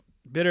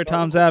Bitter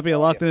Tom Zappia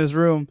locked in his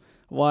room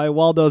while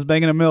Waldo's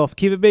banging a MILF.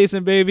 Keep it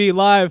basing, baby.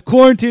 Live.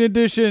 Quarantine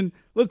edition.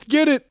 Let's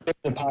get it.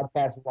 The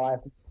podcast live.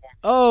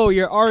 Oh,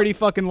 you're already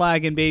fucking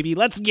lagging, baby.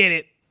 Let's get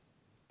it.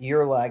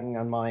 You're lagging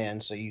on my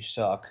end, so you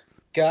suck.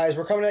 Guys,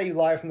 we're coming at you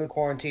live from the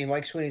quarantine.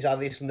 Mike Sweeney's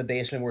obviously in the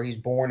basement where he's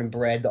born and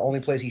bred, the only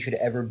place he should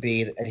ever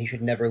be, and he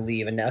should never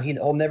leave. And now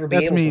he'll never be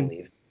able to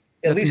leave,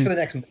 at least for the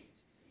next month.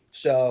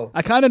 So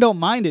I kind of don't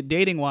mind it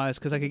dating-wise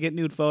because I could get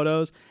nude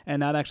photos and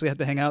not actually have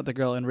to hang out with the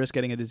girl and risk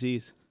getting a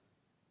disease.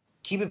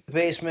 Keep it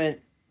basement,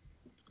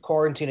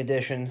 quarantine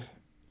edition.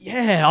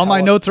 Yeah, all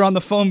my notes are on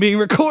the phone being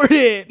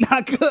recorded.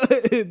 Not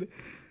good.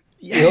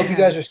 Yeah. I hope you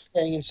guys are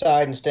staying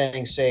inside and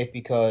staying safe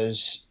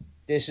because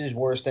this is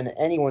worse than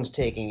anyone's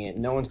taking it.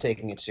 No one's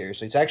taking it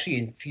seriously. It's actually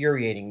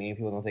infuriating me if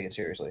people don't take it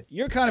seriously.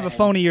 You're kind of a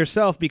phony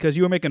yourself because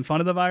you were making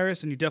fun of the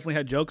virus and you definitely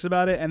had jokes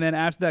about it. And then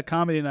after that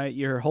comedy night,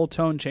 your whole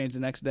tone changed the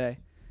next day.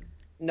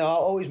 No, I'll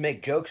always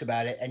make jokes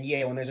about it. And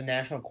yeah, when there's a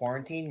national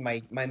quarantine,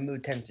 my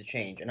mood tends to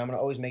change. And I'm going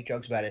to always make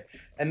jokes about it.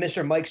 And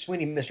Mr. Mike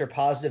Sweeney, Mr.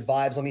 Positive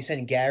Vibes, let me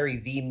send Gary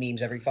V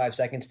memes every 5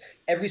 seconds.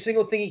 Every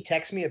single thing he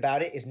texts me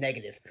about it is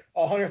negative.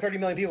 130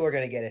 million people are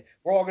going to get it.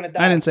 We're all going to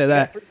die. I didn't say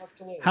that.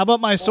 How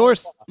about my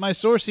source? My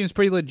source seems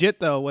pretty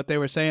legit, though, what they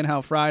were saying, how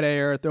Friday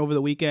or over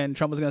the weekend,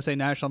 Trump was going to say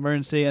national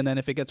emergency, and then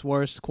if it gets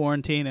worse,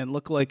 quarantine, and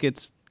look like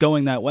it's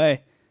going that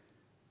way.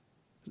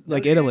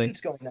 Like Italy. It's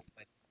going that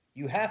way.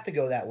 You have to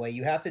go that way.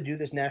 You have to do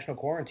this national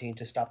quarantine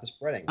to stop the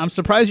spreading. I'm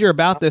surprised you're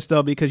about this,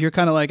 though, because you're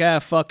kind of like,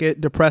 fuck it,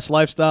 depressed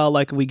lifestyle,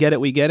 like, we get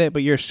it,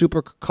 but you're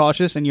super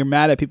cautious, and you're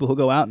mad at people who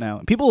go out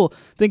now. People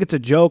think it's a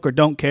joke or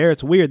don't care.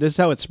 It's weird. This is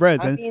how it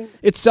spreads.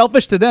 It's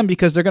selfish to them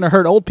because they're going to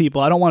hurt old people.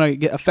 I don't want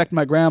to affect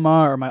my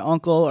grandma or my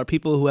uncle or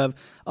people who have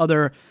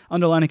other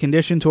underlying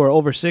conditions who are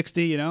over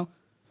 60, you know?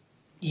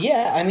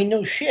 Yeah, I mean,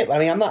 no shit. I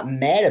mean, I'm not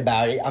mad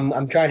about it.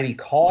 I'm trying to be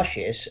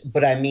cautious,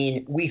 but I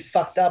mean, we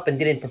fucked up and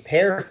didn't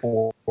prepare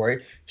for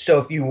it. So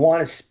if you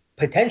want to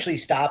potentially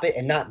stop it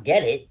and not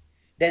get it,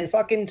 then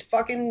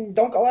fucking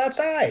don't go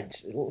outside.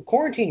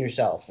 Quarantine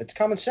yourself. It's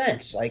common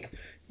sense. Like,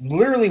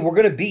 literally, we're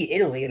going to be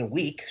Italy in a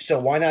week, so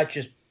why not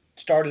just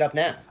start it up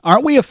now?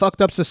 Aren't we a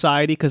fucked up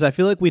society? Because I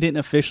feel like we didn't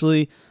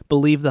officially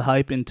believe the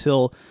hype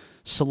until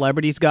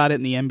celebrities got it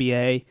in the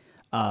NBA.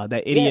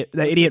 That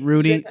idiot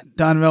Rudy,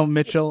 Donovan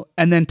Mitchell,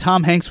 and then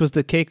Tom Hanks was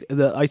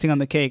the icing on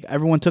the cake.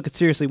 Everyone took it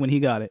seriously when he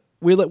got it.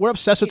 We're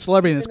obsessed with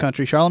celebrity in this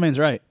country. Charlemagne's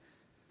right.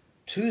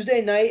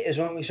 Tuesday night is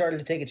when we started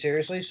to take it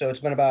seriously, so it's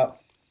been about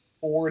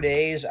 4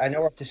 days. I know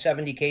we're up to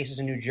 70 cases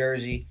in New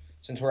Jersey.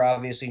 Since we're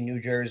obviously New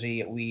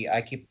Jersey,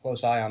 I keep a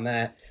close eye on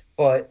that.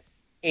 But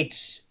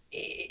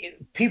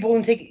people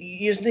didn't take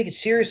it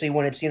seriously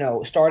when it's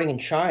starting in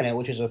China,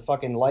 which is a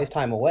fucking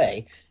lifetime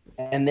away,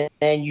 and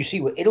then you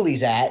see what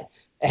Italy's at.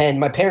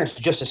 And my parents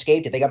just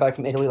escaped it. They got back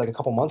from Italy like a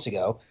couple months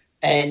ago,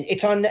 and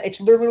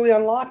it's literally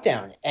on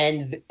lockdown.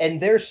 And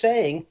they're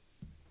saying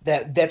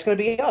that that's going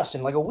to be us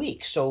in like a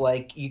week. So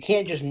like you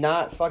can't just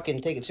not fucking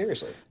take it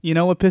seriously. You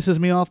know what pisses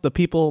me off? The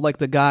people like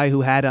the guy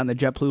who had it on the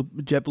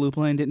JetBlue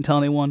plane didn't tell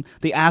anyone.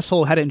 The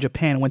asshole had it in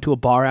Japan, went to a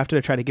bar after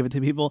to try to give it to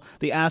people.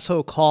 The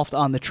asshole coughed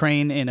on the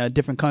train in a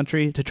different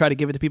country to try to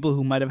give it to people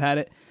who might have had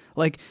it.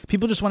 Like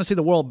people just want to see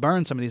the world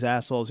burn. Some of these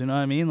assholes, you know what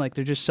I mean? Like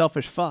they're just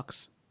selfish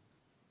fucks.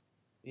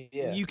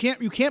 Yeah. You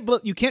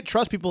can't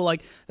trust people.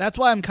 Like that's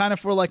why I'm kind of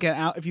for like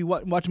if you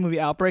watch a movie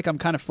Outbreak, I'm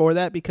kind of for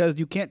that because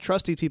you can't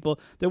trust these people.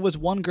 There was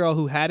one girl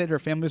who had it. Her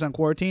family was on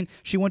quarantine.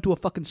 She went to a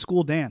fucking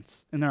school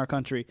dance in our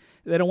country.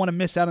 They don't want to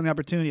miss out on the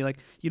opportunity. Like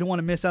you don't want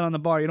to miss out on the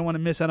bar. You don't want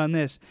to miss out on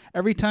this.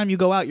 Every time you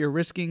go out, you're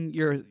risking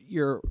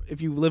your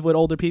if you live with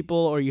older people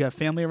or you have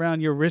family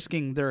around, you're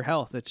risking their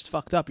health. It's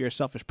fucked up. You're a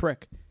selfish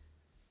prick.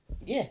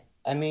 Yeah,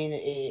 I mean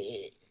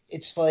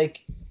it's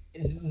like.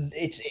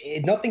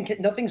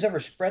 Nothing's ever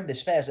spread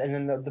this fast, and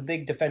then the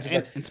big defense is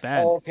like, it's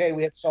bad. Oh, okay,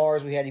 we had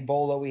SARS, we had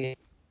Ebola, we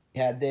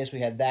had this, we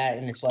had that,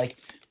 and it's like,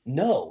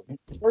 no.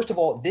 First of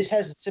all, this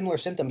has similar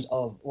symptoms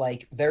of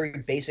like very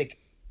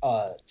basic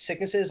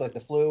sicknesses like the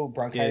flu,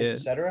 bronchitis,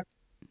 etc.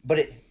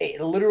 But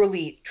it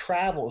literally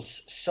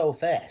travels so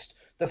fast.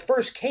 The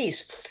first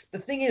case, the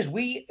thing is,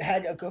 we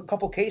had a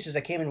couple cases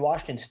that came in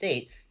Washington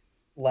State,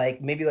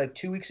 maybe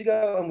 2 weeks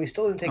ago, and we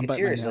still didn't take it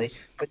seriously.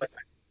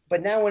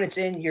 But now when it's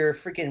in your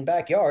freaking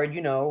backyard,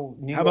 New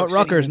York How about City,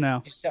 Rutgers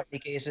now? 70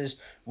 cases.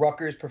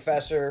 Rutgers,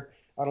 Professor.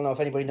 I don't know if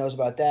anybody knows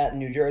about that. In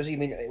New Jersey, I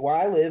mean, where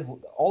I live,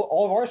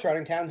 all of our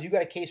surrounding towns, you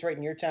got a case right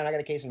in your town. I got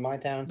a case in my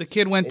town. The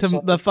kid went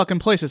to the fucking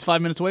place. It's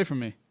 5 minutes away from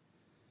me.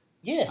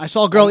 Yeah. I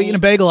saw a girl eating a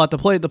bagel at the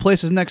place. The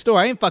place is next door.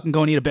 I ain't fucking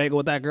going to eat a bagel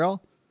with that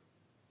girl.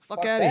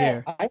 Fuck out of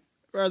here.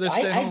 Rather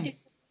stay home.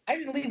 I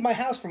didn't leave my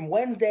house from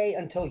Wednesday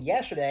until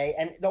yesterday,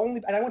 and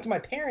I went to my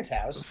parents'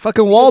 house.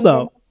 Fucking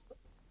Waldo.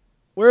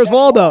 Where's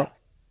Waldo?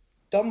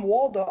 Dumb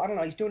Waldo. I don't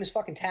know. He's doing his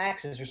fucking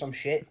taxes or some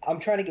shit. I'm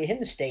trying to get him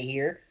to stay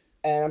here,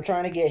 and I'm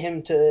trying to get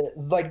him to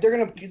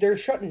they're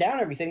shutting down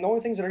everything. The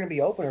only things that are gonna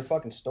be open are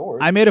fucking stores.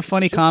 I made a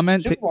funny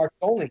comment. Supermarkets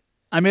only.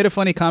 I made a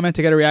funny comment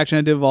to get a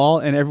reaction to Duvall,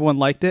 and everyone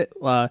liked it.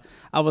 I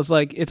was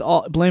like, it's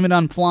all blame it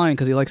on flying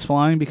because he likes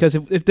flying. Because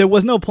if there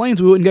was no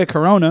planes, we wouldn't get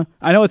corona.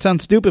 I know it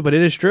sounds stupid, but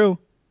it is true.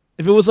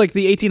 If it was like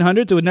the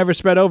 1800s, it would never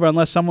spread over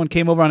unless someone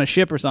came over on a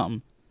ship or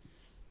something.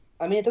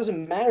 I mean, it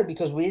doesn't matter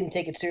because we didn't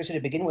take it seriously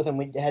to begin with, and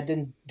we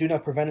didn't do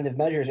enough preventative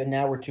measures, and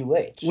now we're too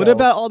late. What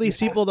about all these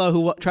people, though,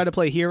 who try to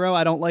play hero?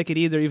 I don't like it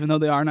either, even though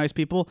they are nice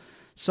people.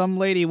 Some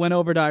lady went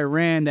over to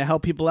Iran to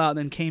help people out and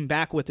then came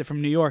back with it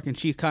from New York, and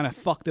she kind of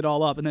fucked it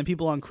all up. And then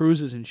people on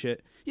cruises and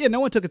shit. Yeah, no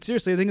one took it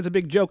seriously. I think it's a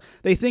big joke.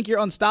 They think you're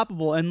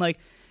unstoppable. And, like,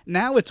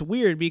 now it's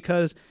weird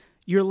because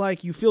you're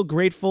like, you feel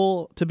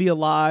grateful to be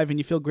alive and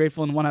you feel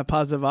grateful and want to have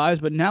positive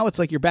vibes. But now it's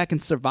like you're back in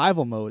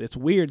survival mode. It's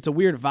weird. It's a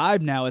weird vibe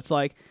now. It's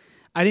like,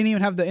 I didn't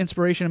even have the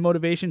inspiration and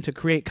motivation to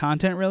create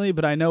content really,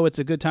 but I know it's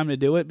a good time to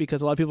do it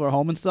because a lot of people are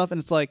home and stuff. And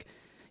it's like,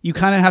 you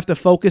kind of have to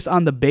focus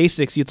on the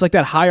basics. It's like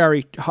that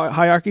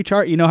hierarchy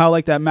chart. You know how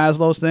like that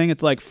Maslow's thing?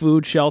 It's like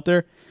food,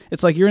 shelter.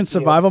 It's like you're in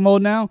survival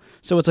mode now.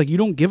 So it's like you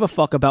don't give a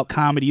fuck about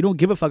comedy. You don't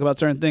give a fuck about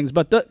certain things.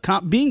 But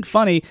being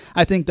funny,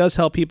 I think, does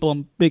help people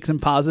and makes them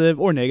positive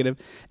or negative.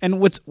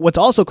 And what's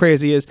also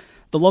crazy is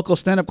the local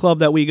stand-up club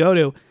that we go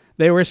to,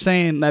 they were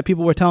saying that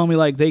people were telling me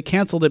like they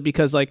canceled it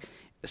because like,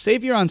 say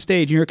if you're on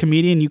stage and you're a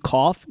comedian, you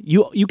cough,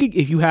 you could,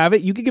 if you have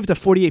it, you could give it to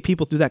 48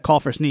 people through that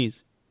cough or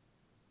sneeze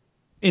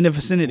in the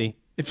vicinity.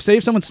 If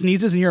someone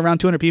sneezes and you're around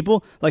 200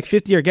 people, like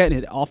 50 are getting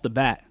it off the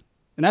bat.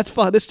 And that's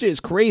this shit is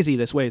crazy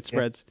this way it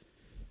spreads.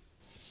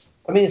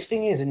 I mean, the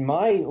thing is, in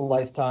our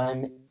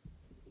lifetime,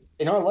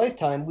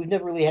 we've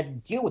never really had to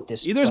deal with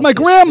this. There's my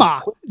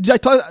grandma. Did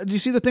you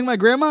see the thing? My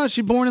grandma,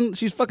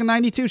 she's fucking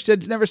 92. She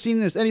said she's never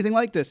seen anything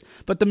like this.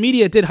 But the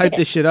media did hype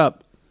this shit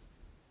up.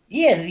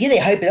 Yeah, they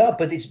hype it up,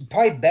 but it's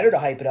probably better to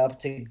hype it up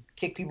to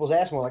kick people's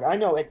ass more. Like, I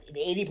know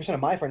 80% of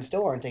my friends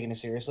still aren't taking it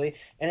seriously,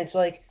 and it's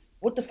like,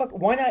 what the fuck?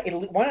 Why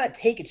not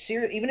take it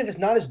serious? Even if it's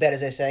not as bad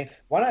as they're saying,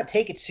 why not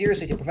take it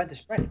seriously to prevent the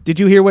spread? Did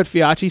you hear what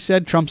Fiacci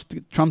said,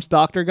 Trump's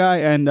doctor guy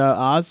and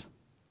Oz?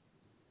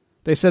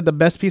 They said the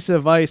best piece of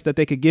advice that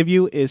they could give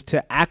you is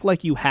to act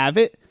like you have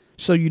it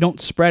so you don't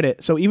spread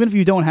it. So even if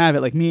you don't have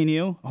it, like me and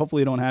you,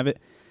 hopefully you don't have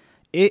it,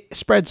 it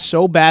spreads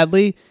so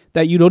badly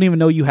that you don't even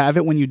know you have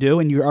it when you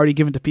do, and you're already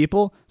giving it to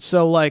people.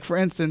 So, like, for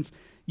instance,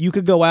 you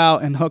could go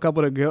out and hook up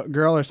with a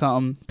girl or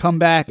something, come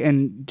back,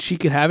 and she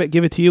could have it,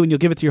 give it to you, and you'll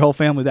give it to your whole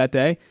family that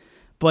day.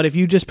 But if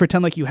you just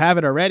pretend like you have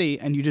it already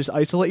and you just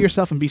isolate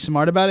yourself and be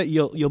smart about it,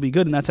 you'll be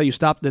good, and that's how you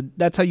stop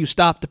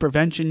the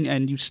prevention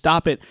and you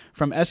stop it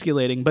from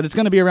escalating. But it's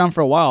going to be around for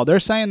a while. They're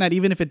saying that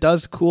even if it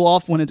does cool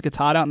off when it gets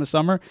hot out in the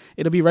summer,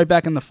 it'll be right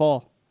back in the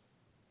fall.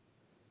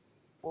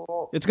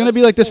 Well, it's going to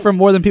be like this for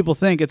more than people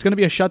think. It's going to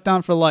be a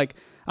shutdown for like,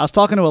 I was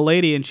talking to a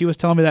lady and she was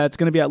telling me that it's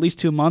going to be at least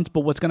 2 months,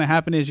 but what's going to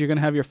happen is you're going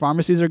to have your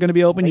pharmacies are going to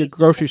be open, your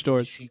grocery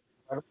stores.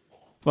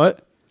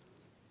 What?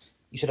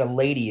 You said a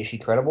lady. Is she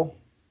credible?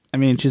 I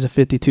mean, she's a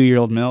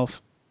 52-year-old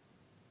MILF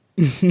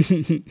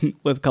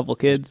with a couple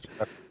kids,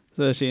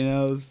 so she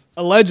knows.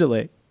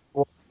 Allegedly.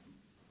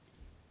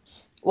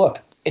 Look,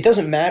 it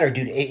doesn't matter,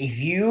 dude. If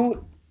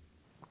you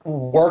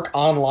work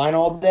online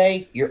all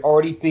day, you're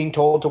already being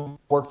told to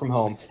work from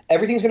home.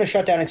 Everything's going to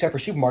shut down except for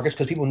supermarkets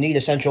because people need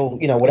essential,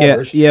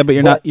 whatever. Yeah,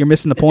 but you're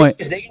missing the point.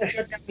 Is they going to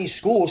shut down these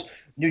schools?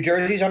 New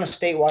Jersey's on a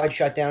statewide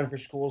shutdown for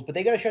schools, but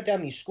they got to shut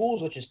down these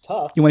schools, which is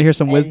tough. You want to hear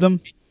some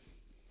wisdom?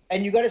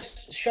 And you got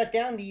to shut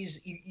down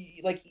these,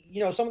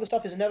 some of the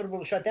stuff is inevitable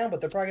to shut down, but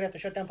they're probably going to have to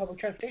shut down public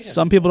transportation.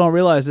 Some people don't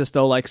realize this,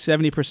 though. Like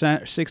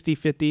 70%, 60,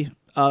 50,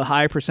 a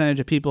high percentage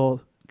of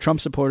people, Trump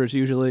supporters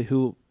usually,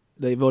 who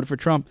they voted for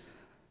Trump,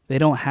 they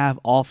don't have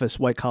office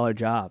white-collar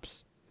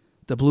jobs.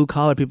 The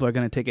blue-collar people are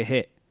going to take a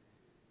hit.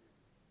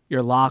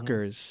 Your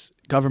lockers,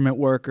 government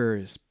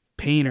workers,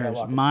 painters,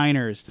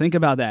 miners. Think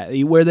about that.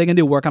 What are they going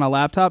to do, work on a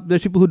laptop?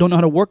 There's people who don't know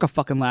how to work a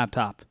fucking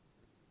laptop.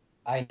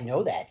 I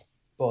know that.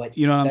 But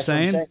you know what I'm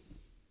saying?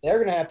 They're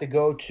gonna have to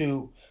go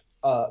to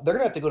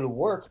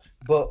work.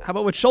 But how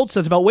about what Schultz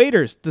says about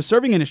waiters, the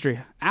serving industry?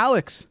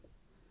 Alex,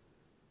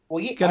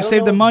 well, you got to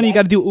save the money. You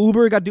got to do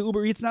Uber. Got to do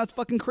Uber Eats. Now it's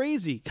fucking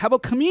crazy. How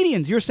about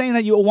comedians? You're saying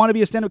that you want to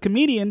be a stand-up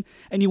comedian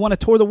and you want to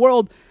tour the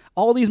world.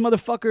 All these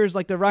motherfuckers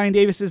like the Ryan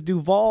Davises,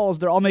 Duvals,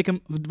 they're all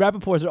making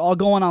Rappaports. They're all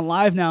going on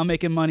live now,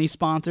 making money.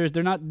 Sponsors.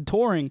 They're not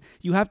touring.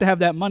 You have to have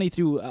that money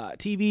through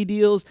TV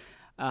deals,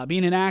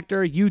 being an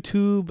actor,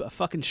 YouTube,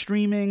 fucking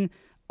streaming.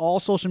 All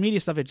social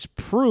media stuff. It's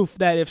proof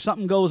that if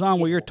something goes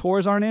on where your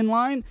tours aren't in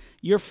line,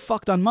 you're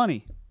fucked on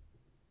money.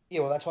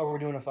 Yeah, well, that's why we're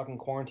doing a fucking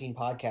quarantine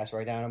podcast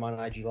right now. I'm on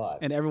IG Live.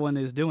 And everyone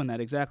is doing that,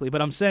 exactly.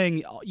 But I'm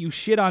saying, you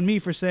shit on me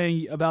for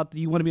saying about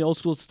you want to be an old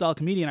school style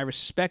comedian. I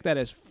respect that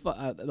as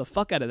the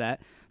fuck out of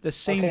that. The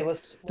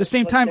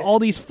same time, all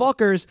these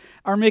fuckers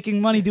are making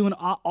money doing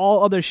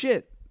all other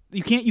shit.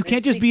 You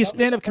can't just be a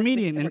stand-up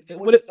comedian. And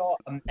saw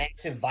a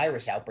massive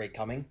virus outbreak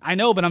coming. I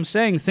know, but I'm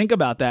saying, think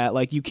about that.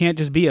 Like, you can't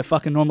just be a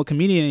fucking normal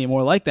comedian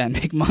anymore like that and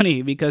make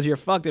money because you're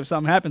fucked if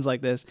something happens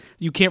like this.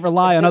 You can't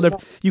rely on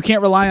You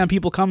can't rely on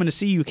people coming to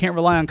see you. You can't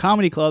rely on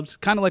comedy clubs.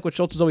 Kind of like what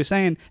Schultz was always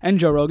saying, and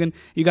Joe Rogan.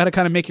 You got to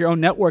kind of make your own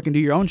network and do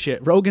your own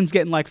shit. Rogan's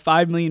getting like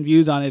 5 million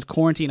views on his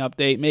quarantine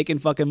update, making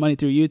fucking money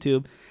through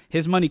YouTube.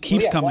 His money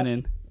keeps coming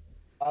in.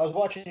 I was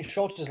watching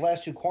Schultz's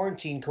last 2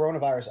 quarantine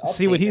coronavirus updates.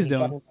 See what he's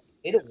doing.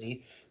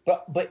 Italy,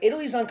 but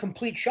Italy's on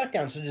complete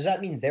shutdown. So does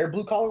that mean their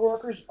blue collar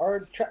workers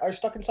are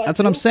stuck inside? That's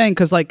what I'm saying.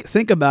 Because like,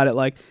 think about it.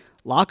 Like,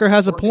 Locker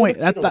has a point.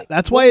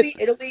 That's why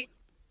Italy.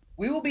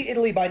 We will be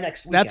Italy by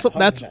next weekend.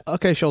 That's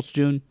okay. Schultz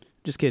Jr.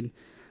 Just kidding.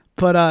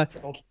 But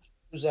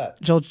who's that?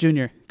 Schultz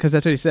Jr. Because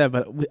that's what he said.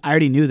 But I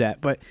already knew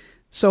that. But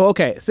so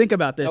okay, think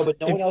about this. No,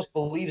 but no one else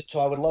believes it.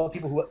 So I would love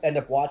people who end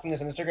up watching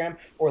this on Instagram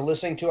or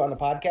listening to it on the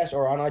podcast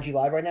or on IG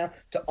Live right now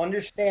to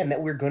understand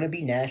that we're going to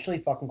be nationally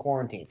fucking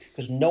quarantined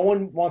because no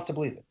one wants to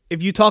believe it.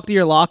 If you talk to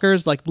your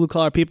lockers, like blue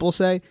collar people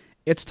say,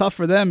 it's tough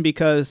for them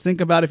because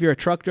think about if you're a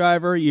truck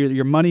driver,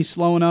 your money's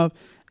slowing up.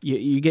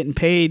 You're getting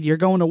paid. You're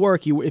going to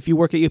work. If you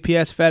work at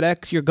UPS,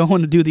 FedEx, you're going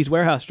to do these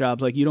warehouse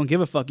jobs. Like, you don't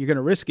give a fuck. You're going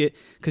to risk it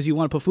because you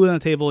want to put food on the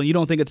table, and you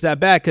don't think it's that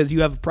bad because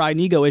you have a pride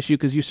and ego issue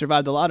because you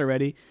survived a lot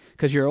already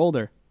because you're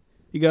older.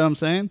 You get what I'm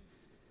saying?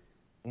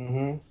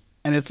 Mm-hmm.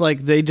 And it's like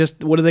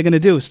what are they going to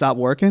do? Stop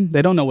working?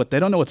 They don't know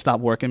what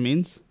stop working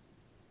means.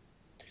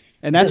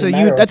 And that's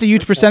a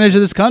huge percentage of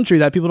this country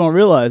that people don't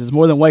realize. It's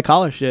more than white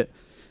collar shit.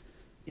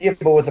 Yeah,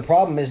 but what the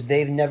problem is,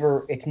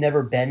 it's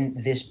never been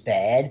this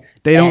bad.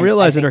 They don't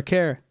realize it or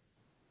care.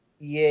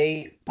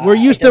 Yeah, we're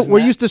used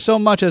to so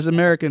much as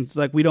Americans.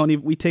 Like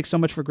we take so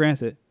much for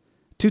granted.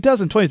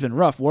 2020 has been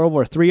rough. World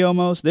War III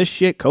almost. This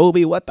shit,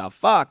 Kobe. What the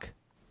fuck?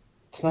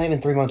 It's not even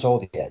 3 months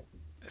old yet.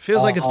 It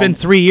feels like it's been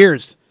 3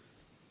 years.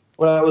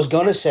 What I was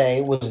gonna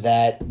say was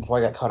that before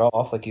I got cut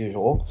off, like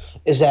usual,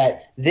 is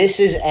that it's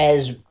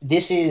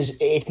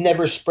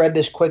never spread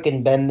this quick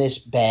and been this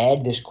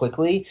bad this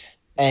quickly,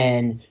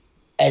 and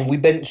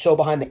we've been so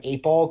behind the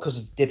 8 ball because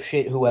of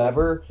dipshit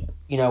whoever,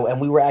 and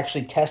we were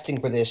actually testing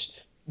for this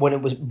when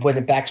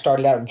it back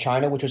started out in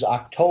China, which was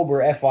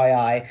October,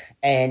 FYI,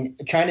 and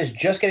China's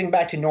just getting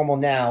back to normal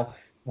now,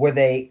 where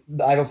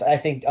I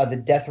think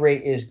the death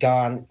rate is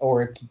gone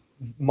or it's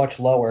much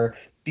lower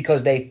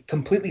because they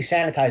completely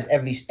sanitized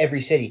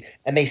every city,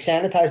 and they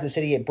sanitized the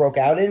city it broke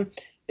out in.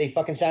 They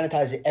fucking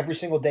sanitized it every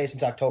single day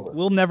since October.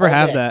 We'll never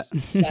have that.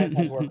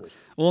 Sanitized workers.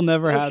 We'll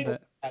never have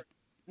that.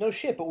 No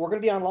shit, but we're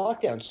going to be on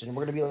lockdown soon.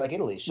 We're going to be like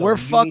Italy. So we're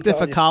fucked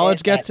if a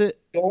college gets it.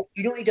 You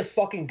don't need to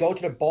fucking go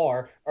to the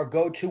bar or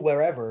go to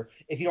wherever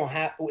if you don't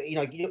have,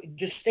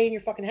 just stay in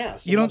your fucking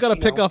house. You don't got to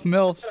pick off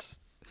MILFs.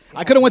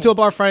 I could have went to a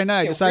bar Friday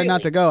night. I decided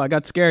not to go. I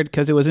got scared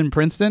because it was in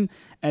Princeton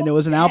and there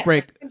was an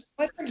outbreak.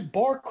 My friend's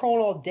bar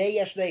crawling all day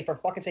yesterday for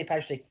fucking St.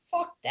 Patrick's Day.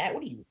 Fuck that.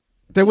 What are you?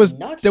 There was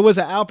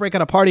an outbreak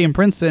at a party in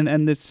Princeton,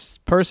 and this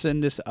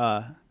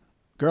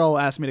girl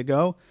asked me to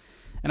go.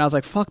 And I was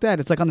like, fuck that.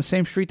 It's like on the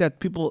same street that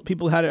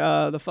people had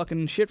the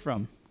fucking shit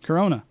from.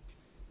 Corona.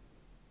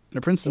 At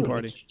a Princeton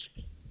party.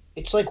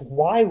 It's like,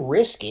 why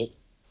risk it?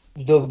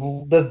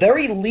 The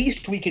very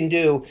least we can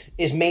do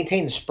is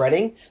maintain the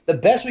spreading. The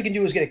best we can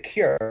do is get a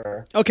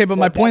cure. Okay, but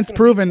my point's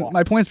proven.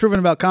 My point's proven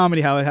about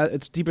comedy, how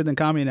it's deeper than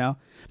comedy now.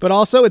 But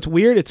also, it's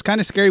weird. It's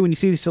kind of scary when you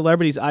see these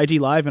celebrities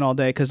IG live and all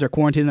day because they're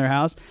quarantined in their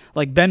house.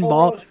 Like Ben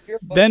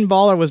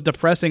Baller was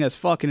depressing as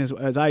fuck in his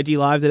IG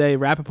live today.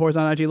 Rappaport's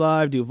on IG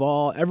live.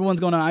 Duvall.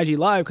 Everyone's going on IG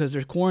live because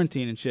there's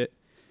quarantine and shit.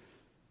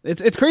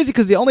 It's crazy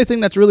because the only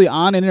thing that's really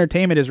on in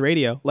entertainment is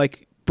radio.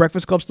 Like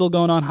Breakfast Club's still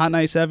going on. Hot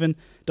 97.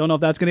 Don't know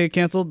if that's going to get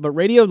canceled. But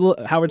radio,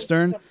 Howard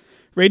Stern.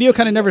 Radio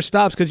kind of never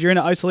stops because you're in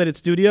an isolated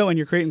studio and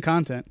you're creating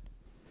content.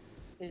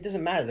 It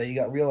doesn't matter though. You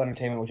got real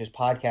entertainment, which is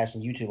podcasts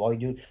and YouTube. All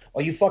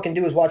you fucking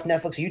do is watch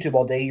Netflix and YouTube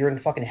all day. You're in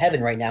fucking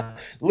heaven right now.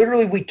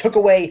 Literally, we took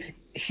away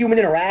human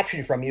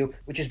interaction from you,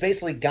 which is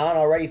basically gone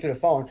already through the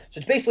phone. So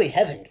it's basically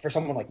heaven for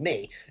someone like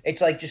me.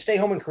 It's like just stay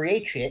home and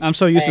create shit. I'm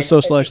so used to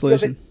social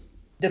isolation.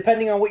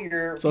 Depending on what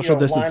your social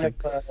distancing.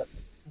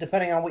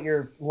 Depending on what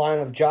your line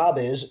of job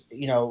is,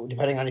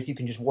 depending on if you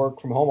can just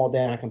work from home all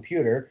day on a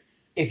computer,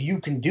 if you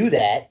can do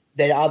that,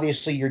 then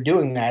obviously you're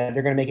doing that.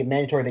 They're going to make it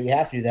mandatory that you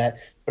have to do that.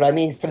 But I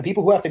mean, for the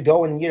people who have to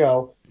go and,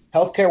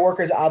 healthcare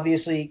workers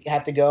obviously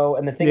have to go.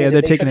 And the thing is,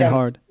 they're taking it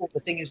hard. The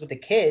thing is with the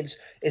kids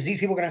is these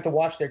people are going to have to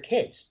watch their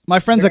kids. My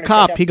friend's a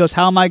cop. He goes,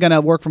 how am I going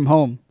to work from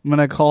home? I'm going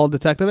to call a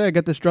detective. Hey, I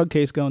got this drug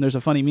case going. There's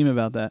a funny meme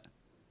about that.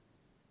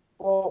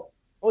 Well,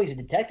 he's a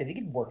detective. He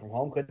could work from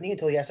home, couldn't he?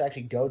 Until he has to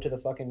actually go to the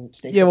fucking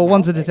station. Yeah, well,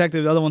 one's a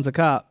detective. The other one's a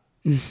cop.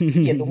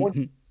 Yeah, the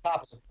one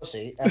cop is a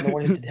pussy, and the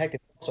one who's a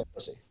detective is also a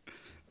pussy.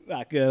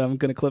 Not good. I'm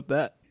going to clip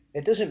that.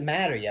 It doesn't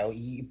matter, yo.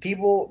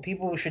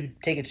 People should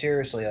take it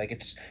seriously. Like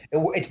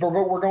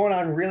we're going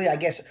on really. I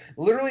guess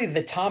literally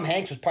the Tom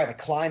Hanks was probably the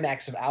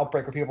climax of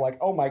Outbreak, where people were like,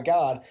 "Oh my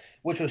god,"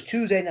 which was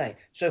Tuesday night.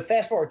 So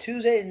fast forward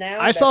Tuesday to now.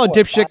 I saw a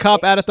dipshit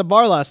cop out at the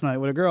bar last night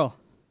with a girl.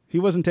 He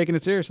wasn't taking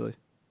it seriously.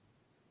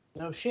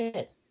 No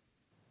shit.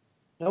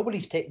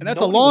 Nobody's taking. And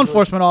that's a law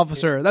enforcement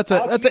officer. That's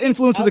an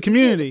influence of the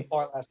community.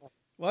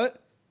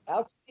 What?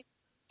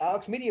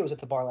 Alex Media was at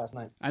the bar last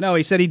night. I know.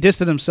 He said he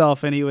distanced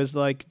himself and he was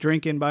like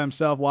drinking by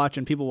himself,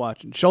 watching people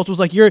watching. Schultz was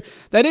like, "You're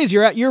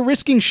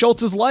risking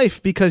Schultz's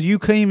life because you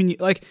came and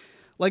like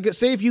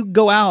say if you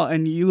go out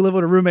and you live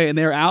with a roommate and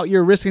they're out,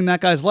 you're risking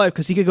that guy's life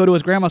because he could go to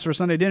his grandma's for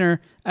Sunday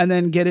dinner and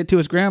then get it to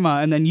his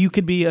grandma and then you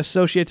could be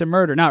associated to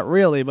murder. Not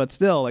really, but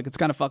still, like it's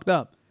kind of fucked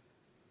up."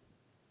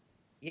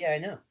 Yeah, I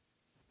know.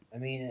 I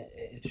mean,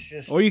 it's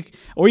just. Or you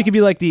could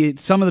be like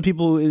some of the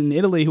people in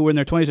Italy who were in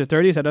their 20s or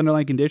 30s had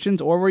underlying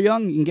conditions, or were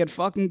young and get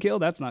fucking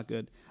killed. That's not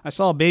good. I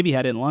saw a baby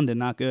had it in London.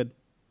 Not good.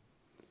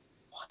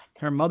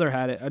 Her mother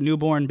had it, a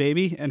newborn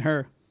baby, and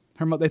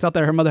they thought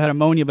that her mother had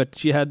pneumonia, but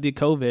she had the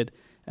COVID,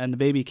 and the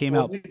baby came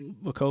out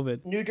with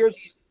COVID. New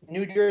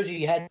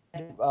Jersey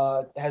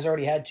has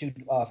already had 2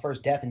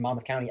 first death in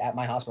Monmouth County at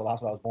my hospital. The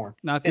hospital I was born.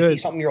 Not good.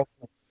 50-something-year-old.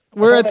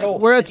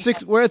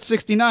 We're at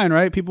 69,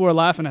 right? People were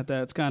laughing at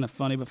that. It's kind of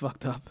funny, but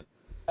fucked up.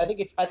 I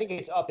think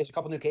it's up. There's a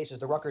couple new cases.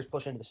 The Rutgers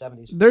push into the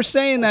 70s. They're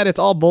saying that it's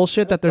all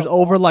bullshit. That there's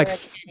over like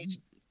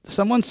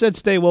someone said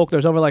stay woke.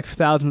 There's over like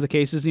thousands of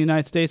cases in the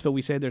United States, but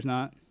we say there's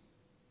not.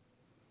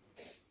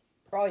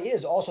 Probably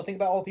is. Also, think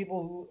about all the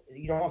people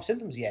who don't have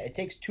symptoms yet. It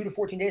takes 2 to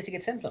 14 days to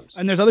get symptoms.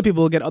 And there's other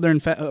people who get other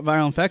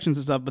viral infections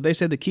and stuff, but they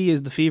say the key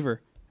is the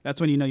fever.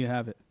 That's when you know you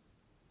have it.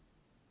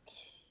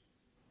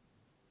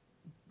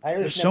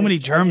 There's so many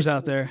germs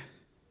out there.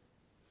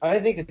 I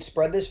didn't think it'd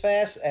spread this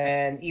fast,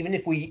 and even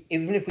if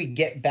we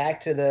get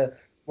back to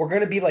we're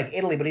going to be like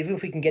Italy, but even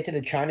if we can get to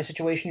the China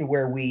situation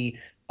where we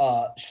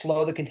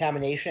slow the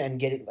contamination and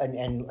get it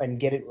and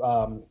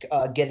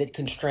get it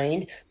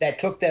constrained, that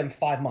took them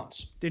 5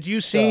 months. Did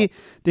you see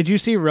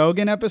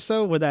Rogan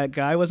episode where that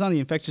guy was on, the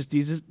infectious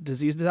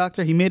disease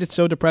doctor? He made it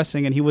so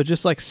depressing, and he was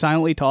just like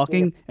silently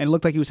talking, and it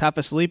looked like he was half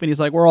asleep, and he's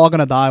like, "We're all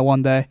gonna die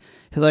one day."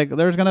 He's like,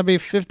 "There's gonna be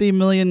 50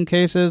 million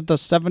cases to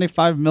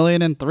 75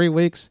 million in 3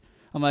 weeks."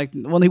 I'm like,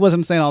 well, he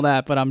wasn't saying all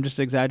that, but I'm just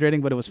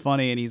exaggerating. But it was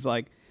funny, and he's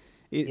like,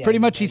 he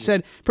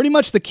said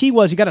the key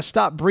was you got to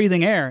stop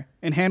breathing air,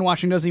 and hand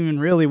washing doesn't even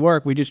really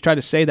work. We just try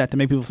to say that to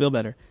make people feel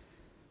better,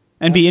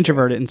 and be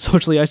introverted and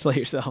socially isolate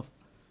yourself.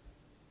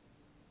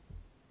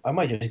 I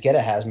might just get a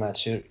hazmat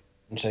suit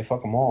and say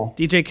fuck them all.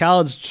 DJ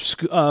Khaled's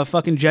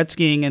fucking jet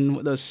skiing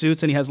in those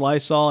suits, and he has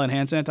Lysol and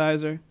hand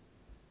sanitizer.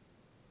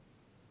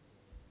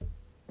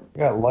 I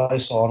got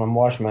Lysol and I'm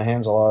washing my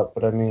hands a lot,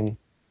 but I mean,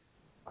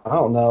 I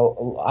don't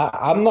know.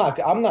 I'm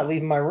not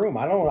leaving my room.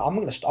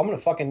 This is gonna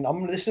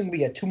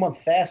be a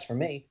 2-month fast for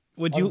me.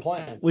 Would you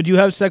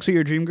have sex with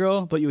your dream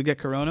girl, but you would get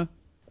corona?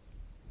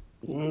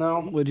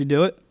 No. Would you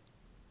do it?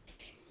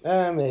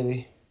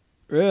 Maybe.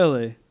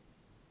 Really?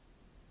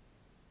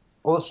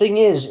 Well, the thing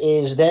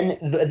is then.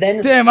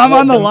 Damn, I'm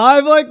on the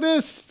live like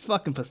this. It's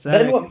fucking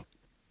pathetic.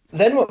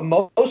 Then what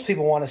most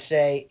people want to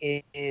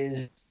say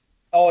is,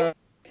 oh, it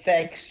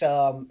affects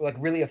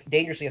really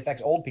dangerously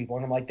affects old people,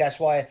 and I'm like, that's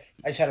why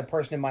I just had a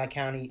person in my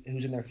county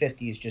who's in their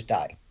 50s just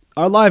die.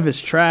 Our live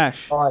is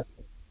trash.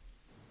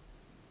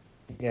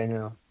 Yeah, I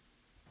know.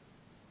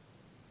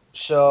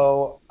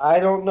 So I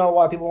don't know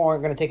why people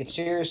aren't going to take it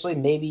seriously.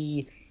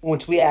 Maybe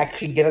once we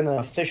actually get an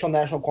official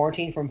national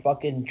quarantine from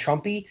fucking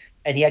Trumpy,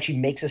 and he actually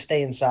makes us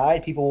stay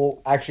inside, people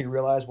will actually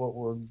realize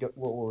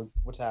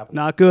what's happening.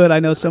 Not good.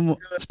 I know some.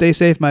 Stay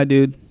safe, my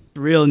dude. It's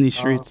real in these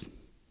streets.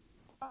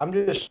 I'm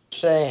just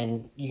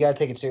saying, you gotta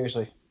take it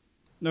seriously.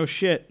 No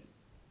shit.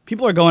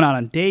 People are going out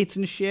on dates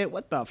and shit.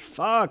 What the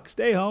fuck?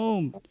 Stay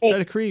home. Try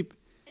to creep.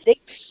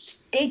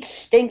 Dates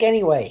stink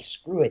anyway.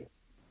 Screw it.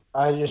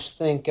 I just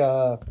think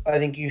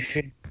you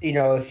should,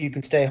 if you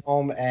can stay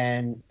home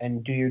and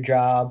do your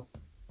job,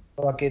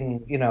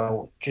 fucking,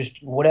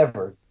 just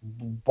whatever.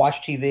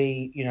 Watch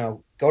TV,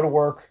 go to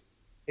work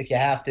if you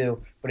have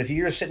to. But if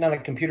you're just sitting on a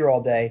computer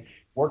all day,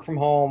 work from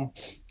home,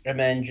 and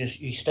then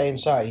you stay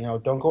inside,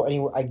 don't go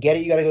anywhere. I get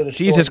it, you got to go to the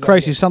store. Jesus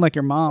Christ, you sound like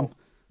your mom.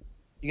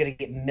 You got to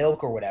get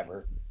milk or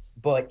whatever.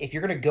 But if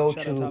you're going to go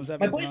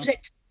my buddy was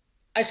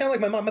I sound like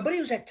my mom. My buddy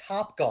was at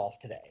Topgolf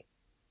today.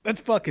 That's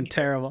fucking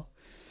terrible.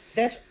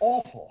 That's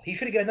awful. He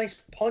should have got a nice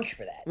punch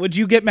for that. Would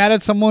you get mad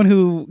at someone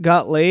who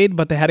got laid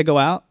but they had to go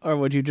out, or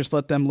would you just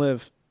let them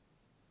live?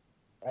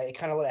 I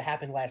kind of let it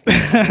happen last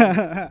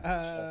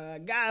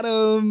night. Got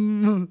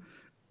him.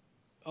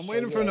 I'm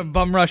waiting for him to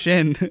bum rush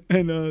in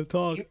and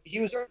talk. He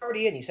was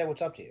already in. He said,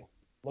 "What's up to you?"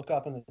 Look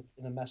up in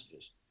the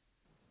messages.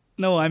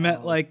 No, I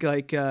meant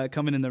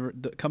coming in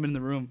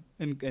the room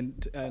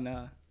and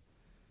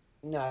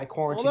No, I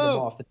quarantined him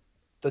off.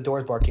 The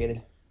door's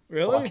barricaded.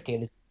 Really?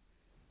 Barricaded.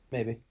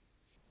 Maybe.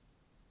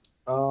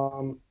 I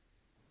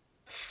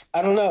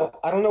don't know.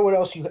 I don't know what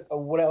else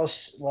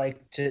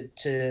like to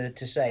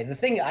say. The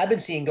thing I've been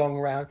seeing going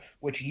around,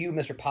 which you,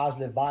 Mr.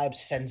 Positive Vibes,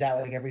 sends out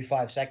like every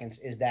 5 seconds,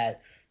 is that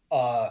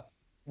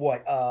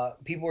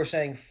people are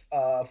saying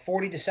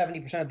 40 to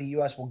 70% of the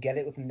U.S. will get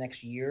it within the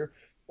next year,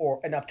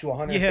 and up to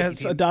 100. Yeah,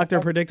 a doctor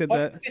predicted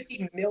that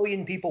 50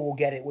 million people will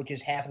get it, which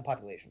is half the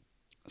population.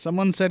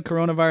 Someone said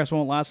coronavirus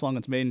won't last long.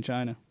 It's made in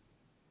China.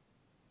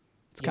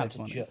 It's kind of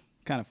funny.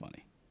 Kind of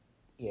funny.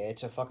 Yeah,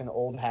 it's a fucking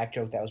old hack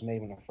joke that was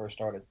made when it first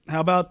started. How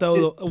about,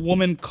 though, a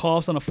woman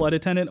coughs on a flight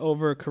attendant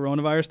over a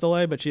coronavirus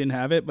delay, but she didn't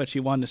have it, but she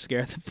wanted to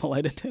scare the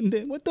flight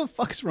attendant? What the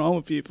fuck's wrong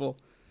with people?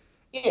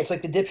 Yeah, it's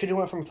like the dipshit who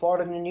went from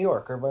Florida to New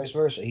York, or vice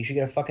versa. They should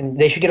get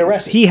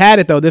arrested. He had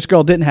it, though. This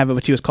girl didn't have it,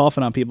 but she was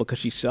coughing on people because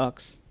she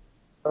sucks.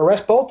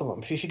 Arrest both of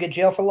them. She should get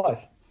jail for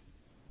life.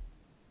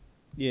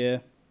 Yeah.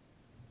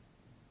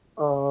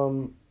 I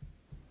don't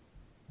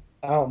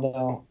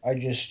know. I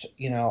just,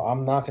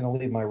 I'm not going to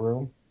leave my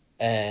room.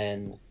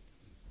 And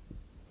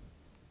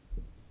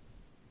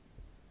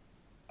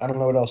I don't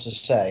know what else to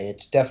say.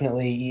 It's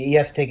definitely, you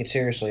have to take it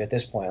seriously at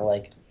this point.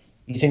 Like,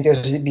 you think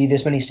there's going to be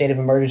this many state of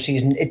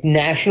emergencies?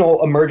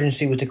 National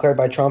emergency was declared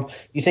by Trump.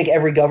 You think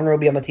every governor will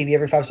be on the TV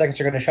every 5 seconds?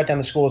 They're going to shut down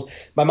the schools.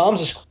 My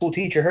mom's a school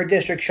teacher. Her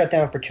district shut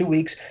down for 2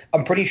 weeks.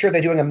 I'm pretty sure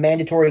they're doing a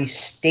mandatory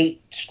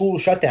state school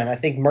shutdown. I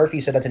think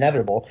Murphy said that's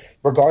inevitable,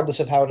 regardless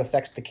of how it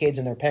affects the kids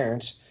and their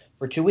parents,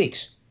 for 2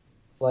 weeks.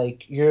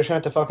 Like, you're just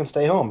going to have to fucking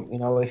stay home. You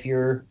know, if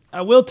you're...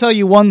 I will tell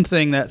you one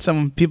thing that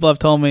some people have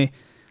told me,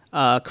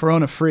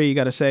 corona free, you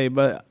got to say,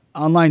 but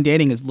online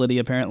dating is litty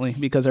apparently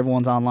because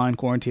everyone's online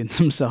quarantining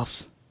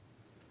themselves.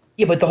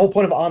 Yeah, but the whole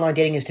point of online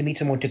dating is to meet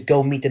someone, to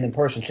go meet them in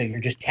person, so you're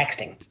just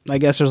texting. I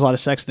guess there's a lot of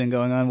sexting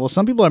going on. Well,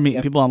 some people are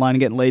meeting people online and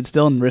getting laid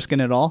still and risking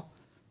it all.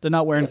 They're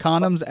not wearing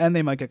condoms and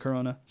they might get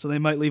corona. So they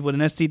might leave with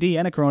an STD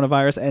and a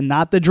coronavirus and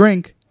not the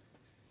drink.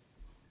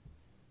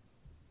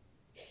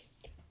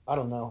 I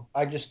don't know.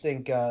 I just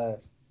think,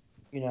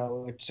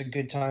 it's a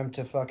good time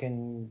to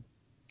fucking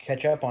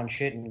catch up on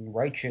shit and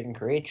write shit and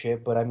create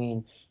shit. But, I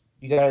mean,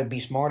 you got to be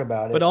smart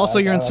about it. But also,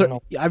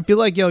 I feel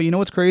like, you know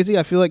what's crazy?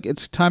 I feel like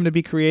it's time to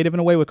be creative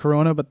in a way with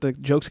corona, but the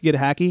jokes get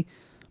hacky.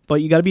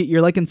 But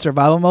you're like in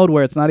survival mode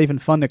where it's not even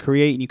fun to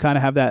create, and you kind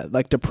of have that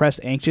like depressed,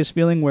 anxious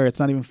feeling where it's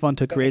not even fun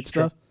to create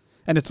stuff.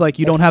 And it's like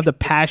you don't have the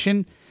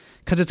passion.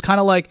 Because it's kind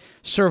of like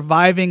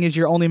surviving is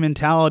your only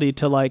mentality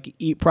to like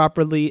eat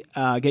properly,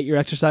 get your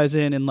exercise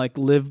in, and like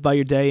live by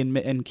your day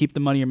and keep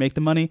the money or make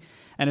the money.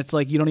 And it's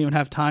like you don't even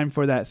have time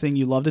for that thing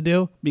you love to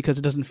do because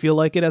it doesn't feel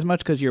like it as much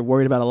because you're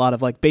worried about a lot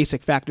of like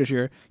basic factors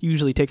you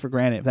usually take for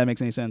granted, if that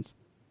makes any sense.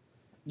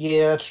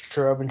 Yeah, that's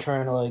true. I've been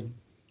trying to like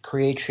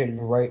create shit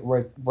and write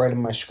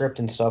in my script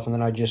and stuff, and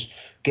then I just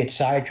get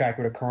sidetracked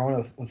with a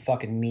corona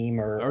fucking meme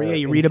or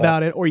you read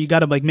about it, or you got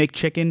to like make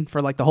chicken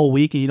for like the whole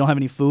week and you don't have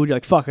any food. You're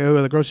like, fuck, I go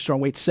to the grocery store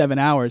and wait 7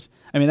 hours.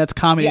 I mean, that's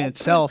comedy in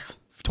itself.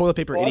 Toilet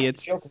paper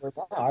idiots.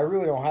 I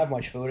really don't have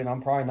much food, and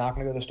I'm probably not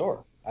going to go to the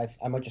store.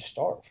 I might just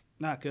starve.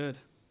 Not good.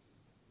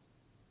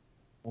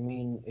 I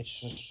mean,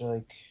 it's just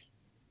like...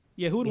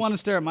 Yeah, who would want to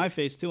stare at my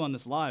face, too, on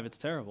this live? It's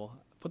terrible.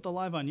 Put the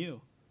live on you.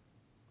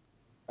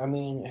 I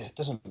mean, it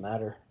doesn't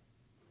matter.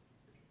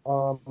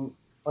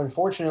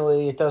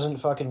 Unfortunately, it doesn't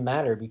fucking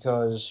matter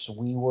because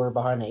we were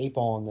behind the 8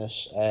 ball on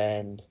this,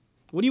 and...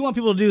 What do you want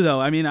people to do,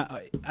 though? I mean,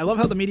 I love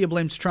how the media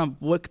blames Trump.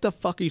 What the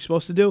fuck are you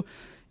supposed to do?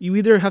 You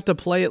either have to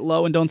play it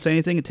low and don't say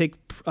anything and take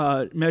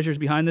measures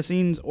behind the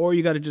scenes, or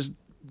you got to just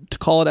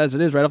call it as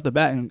it is right off the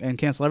bat and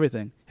cancel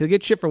everything. He'll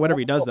get shit for whatever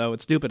he does, though.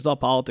 It's stupid. It's all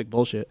politic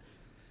bullshit.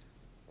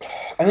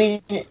 I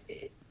mean,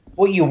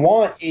 what you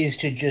want is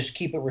to just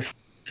keep it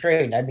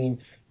restrained. I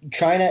mean,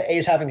 China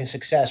is having a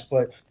success,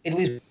 but at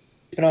least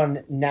been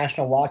on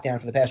national lockdown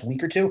for the past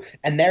week or two,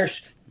 and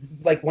there's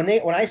like when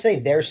I say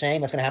they're saying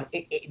that's going to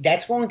happen,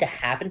 that's going to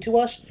happen to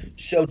us.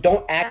 So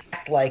don't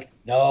act like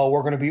no,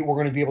 we're going to be able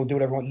to do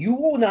whatever we want. You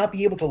will not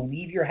be able to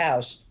leave your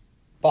house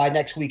by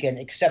next weekend,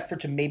 except for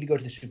to maybe go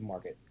to the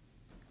supermarket,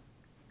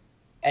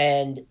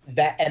 and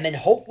then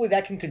hopefully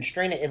that can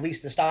constrain it at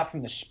least to stop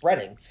from the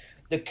spreading.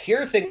 The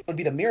cure thing would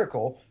be the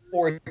miracle,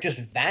 or it just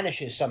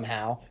vanishes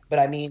somehow. But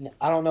I mean,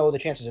 I don't know the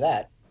chances of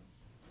that.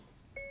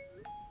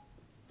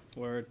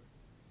 Word.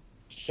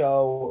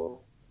 So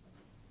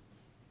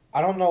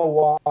I don't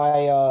know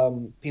why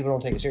people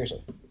don't take it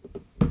seriously.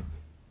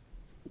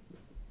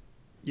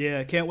 Yeah,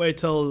 I can't wait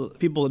till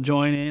people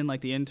join in,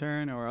 like the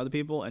intern or other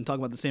people, and talk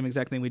about the same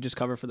exact thing we just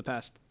covered for the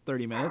past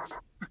 30 minutes.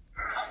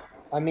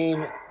 I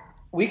mean,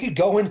 we could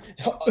go in.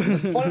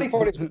 The funny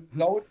part is we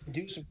go and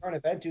do some current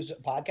event, do some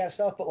podcast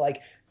stuff, but like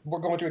we're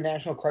going through a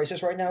national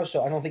crisis right now,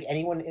 so I don't think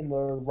anyone in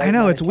the right I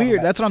know, it's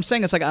weird. That's what I'm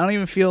saying. It's like I don't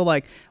even feel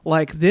like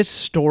this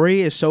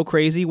story is so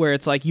crazy where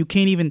it's like you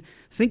can't even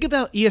think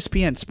about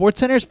ESPN.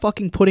 SportsCenter is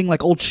fucking putting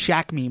like old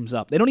Shaq memes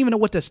up. They don't even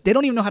know they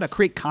don't even know how to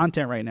create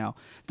content right now.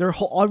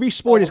 Every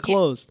sport is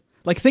closed.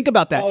 Like think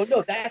about that. Oh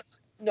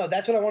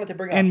that's what I wanted to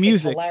bring up. And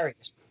music.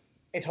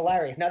 It's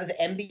hilarious. Now that the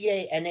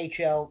NBA,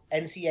 NHL,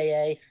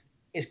 NCAA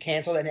is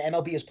canceled and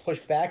MLB is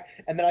pushed back,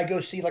 and then I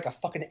go see like a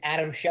fucking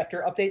Adam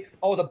Schefter update.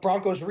 Oh, the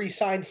Broncos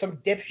re-signed some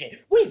dipshit.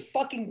 What are you,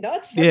 fucking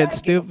nuts? Yeah, it's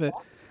stupid.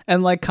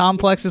 And like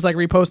Complex is like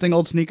reposting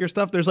old sneaker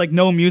stuff. There's like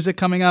no music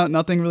coming out,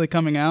 nothing really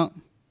coming out.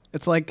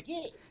 It's like,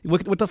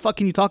 what the fuck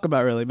can you talk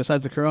about really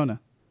besides the corona?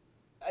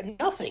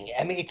 Nothing.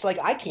 I mean, it's like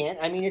I can't.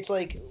 I mean, it's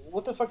like,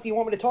 what the fuck do you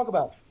want me to talk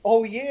about?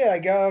 Oh yeah,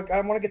 I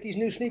want to get these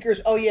new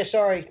sneakers. Oh yeah,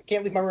 sorry,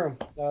 can't leave my room.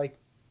 Like,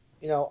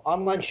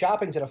 online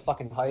shopping's at a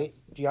fucking height.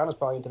 Gianna's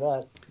probably into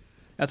that.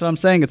 That's what I'm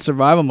saying. It's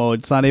survival mode.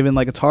 It's not even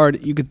like it's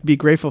hard. You could be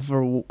grateful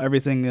for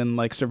everything and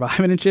like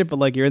surviving and shit, but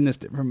like you're in this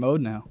different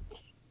mode now.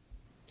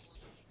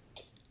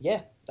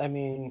 Yeah, I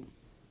mean,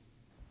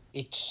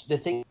 it's the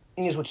thing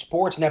is with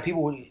sports now.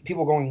 People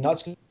are going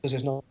nuts because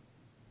there's no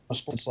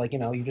sports. Like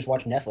you just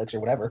watch Netflix or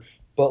whatever.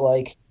 But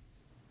like,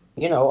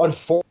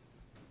 unfortunately,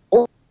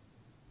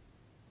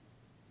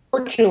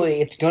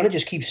 it's gonna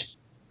just keep.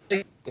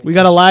 We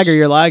got a lagger.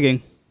 You're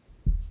lagging.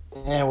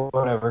 Yeah,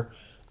 whatever.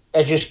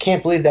 I just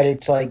can't believe that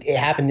it's like it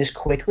happened this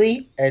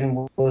quickly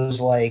and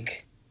was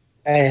like,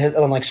 and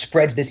like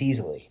spreads this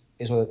easily.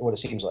 is what it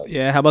seems like.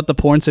 Yeah, how about the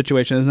porn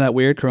situation? Isn't that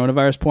weird?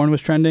 Coronavirus porn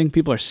was trending.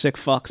 People are sick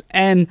fucks.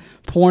 And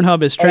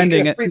Pornhub is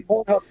trending.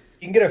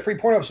 You can get a free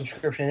Pornhub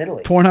subscription in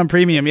Italy. Pornhub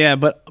Premium, yeah.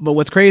 But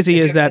what's crazy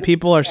is that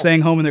people are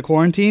staying home in their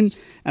quarantine.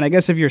 And I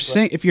guess if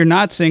you're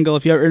not single,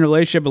 if you're in a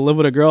relationship and live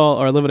with a girl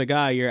or live with a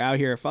guy, you're out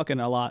here fucking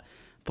a lot.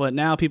 But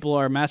now people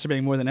are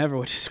masturbating more than ever,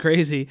 which is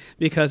crazy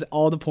because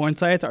all the porn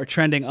sites are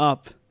trending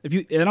up. I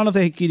don't know if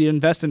they could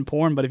invest in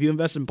porn, but if you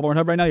invest in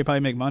Pornhub right now, you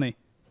probably make money.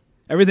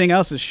 Everything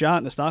else is shot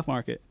in the stock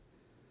market,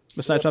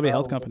 besides probably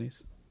health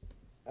companies.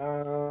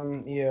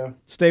 Yeah.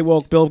 Stay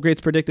woke. Bill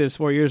Gates predicted this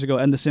 4 years ago,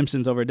 and The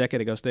Simpsons over a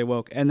decade ago. Stay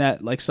woke, and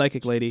that like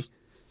psychic lady.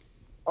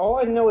 All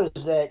I know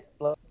is that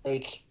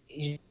like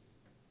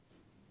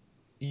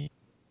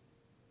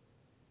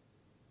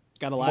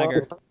got a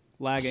lagger,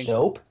 lagging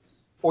soap,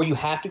 or you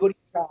have to go to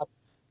your job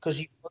because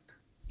you work.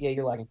 Yeah,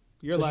 you're lagging.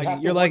 You're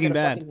lagging. You're lagging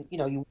bad. Fucking,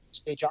 you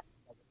stay job.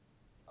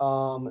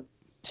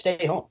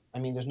 Stay home. I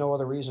mean, there's no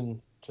other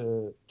reason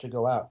to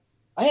go out.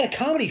 I had a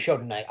comedy show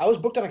tonight. I was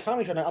booked on a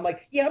comedy show tonight. I'm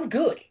like, yeah, I'm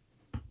good.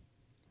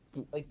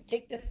 Like,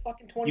 take the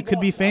fucking 20. You could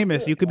be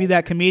famous. You could be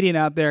that comedian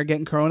out there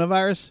getting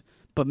coronavirus,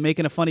 but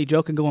making a funny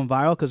joke and going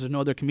viral because there's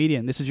no other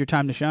comedian. This is your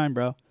time to shine,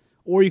 bro.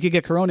 Or you could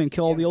get corona and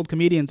kill all the old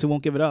comedians who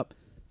won't give it up.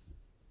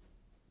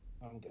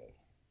 I'm good.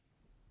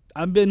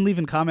 I've been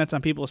leaving comments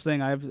on people's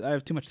thing. I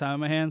have too much time on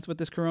my hands with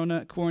this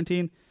corona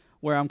quarantine,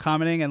 where I'm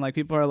commenting and like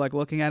people are like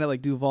looking at it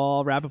like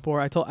Duval,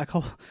 Rappaport.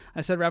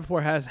 I said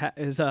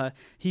Rappaport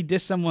he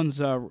dissed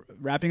someone's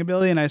rapping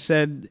ability, and I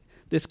said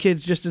this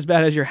kid's just as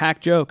bad as your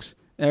hack jokes.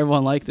 And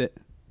everyone liked it.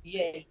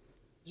 Yeah.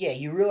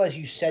 You realize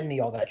you send me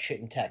all that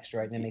shit in text,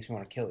 right? And it makes me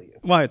want to kill you.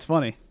 Why? It's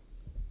funny.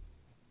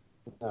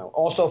 No.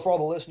 Also, for all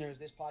the listeners,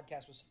 this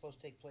podcast was supposed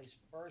to take place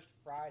first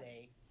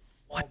Friday.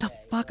 What the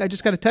fuck? I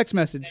just got a text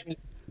message.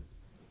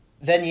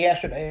 Then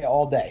yesterday,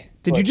 all day.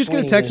 Did you just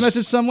get a text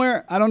message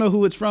somewhere? I don't know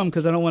who it's from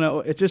because I don't want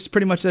to. It just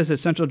pretty much says that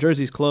Central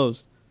Jersey's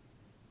closed.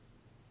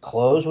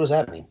 Closed? What does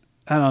that mean?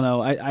 I don't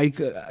know.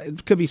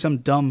 It could be some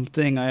dumb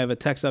thing. I have a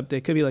text update.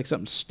 It could be like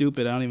something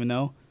stupid. I don't even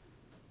know.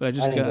 But I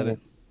just got it.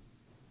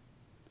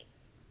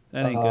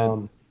 That ain't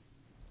good.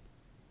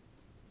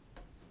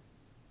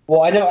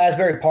 Well, I know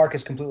Asbury Park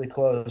is completely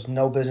closed.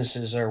 No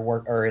businesses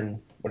are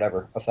in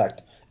whatever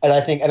effect. And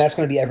that's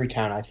going to be every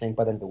town, I think,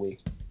 by the end of the week.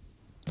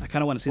 I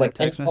kind of want to see that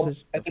text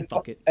message.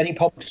 Fuck it. Any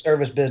public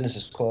service business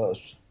is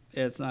closed.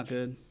 Yeah, it's not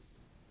good.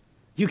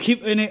 You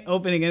keep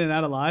opening in and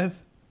out of live?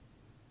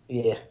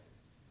 Yeah.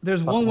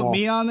 There's one with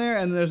me on there,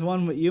 and there's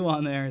one with you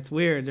on there. It's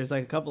weird. There's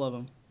like a couple of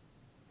them.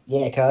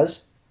 Yeah,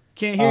 cuz.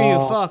 Can't hear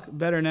you. Fuck.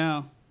 Better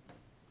now.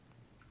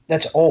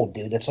 That's old,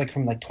 dude. That's like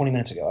from like 20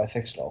 minutes ago. I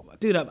fixed it all.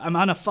 Dude, I'm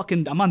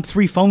on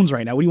 3 phones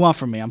right now. What do you want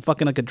from me? I'm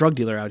fucking like a drug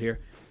dealer out here.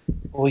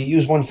 Well, you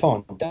use one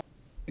phone.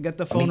 I got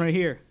the phone right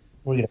here.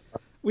 What are you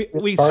gonna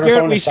We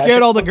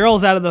scared all the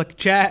girls out of the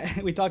chat.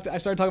 I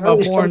started talking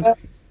about porn.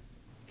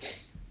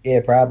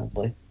 Yeah,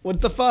 probably.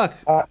 What the fuck?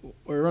 I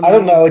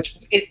don't know.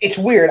 It's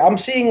weird. I'm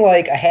seeing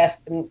like a half.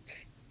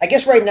 I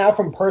guess right now,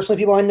 from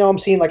personally people I know, I'm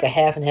seeing like a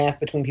half and half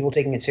between people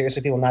taking it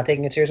seriously, people not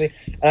taking it seriously.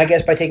 And I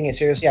guess by taking it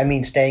seriously, I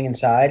mean staying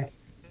inside.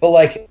 But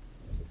like,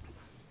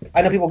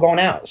 I know people going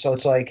out, so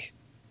it's like,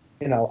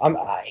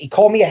 he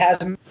called me a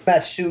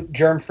hazmat suit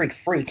germ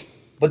freak.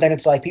 But then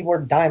it's like people are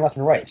dying left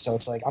and right, so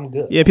it's like I'm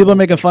good. Yeah, people are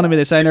making fun of me.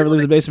 They say I never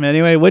leave the basement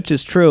anyway, which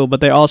is true. But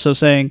they're also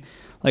saying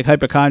like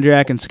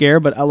hypochondriac and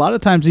scared. But a lot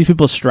of times these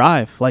people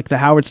strive, like the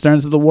Howard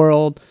Sterns of the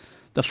world,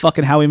 the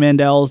fucking Howie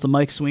Mandels, the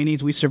Mike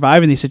Sweeneys. We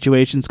survive in these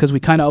situations because we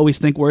kind of always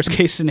think worst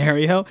case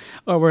scenario,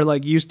 or we're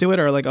like used to it,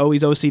 or like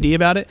always OCD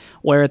about it.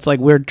 Where it's like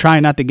we're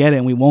trying not to get it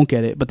and we won't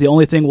get it, but the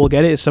only thing we'll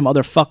get it is some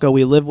other fucko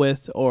we live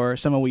with or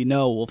someone we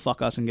know will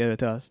fuck us and give it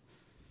to us.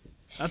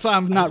 That's why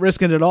I'm not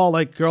risking it at all.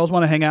 Like, girls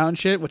want to hang out and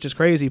shit, which is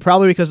crazy.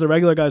 Probably because the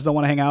regular guys don't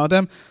want to hang out with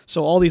them.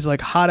 So all these,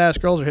 like, hot-ass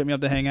girls are hitting me up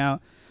to hang out,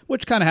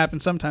 which kind of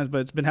happens sometimes, but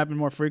it's been happening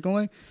more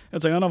frequently.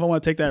 It's like, I don't know if I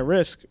want to take that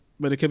risk,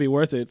 but it could be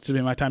worth it to be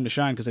my time to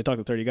shine because they talk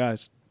to 30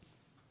 guys.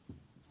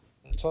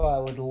 That's why I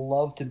would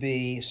love to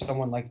be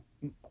someone like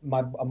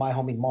my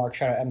homie Mark,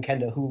 shout out M.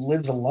 Kenda, who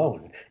lives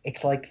alone.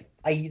 It's like,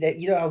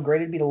 you know how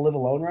great it'd be to live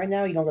alone right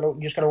now? You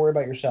just got to worry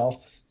about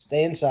yourself.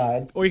 Stay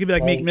inside. Or you could be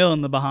like Meek Mill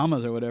in the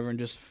Bahamas or whatever and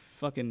just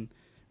fucking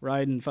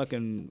riding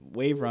fucking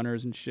wave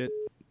runners and shit.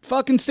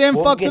 Fucking Sam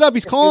fucked it up.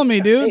 He's calling me,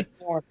 dude.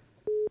 You're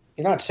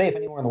not safe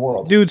anywhere in the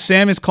world. Dude,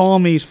 Sam is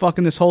calling me. He's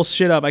fucking this whole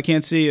shit up. I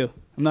can't see you.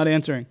 I'm not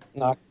answering.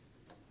 Not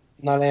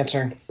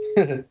answering.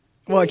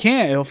 Well, I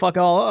can't. It'll fuck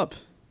it all up.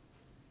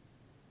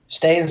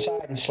 Stay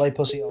inside and slay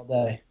pussy all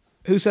day.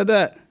 Who said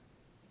that?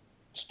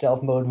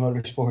 Stealth Mode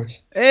Motorsports.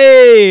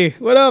 Hey,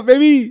 what up,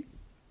 baby?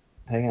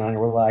 Hang on,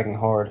 we're lagging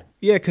hard.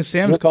 Yeah, because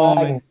Sam's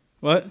calling me.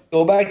 What?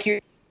 Go back to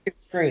your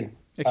screen.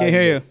 I can't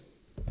hear you.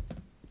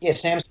 Yeah,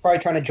 Sam's probably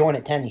trying to join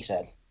at 10, he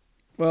said.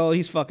 Well,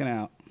 he's fucking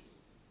out.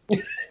 I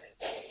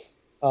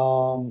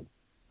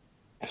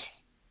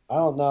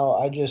don't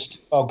know.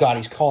 Oh God,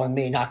 he's calling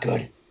me. Not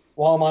good.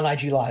 While I'm on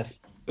IG Live.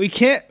 We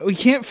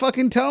can't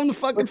fucking tell him to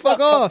fucking fuck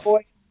off.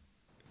 Boy.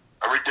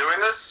 Are we doing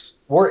this?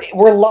 We're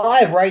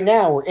live right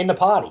now. We're in the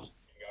potty.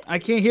 I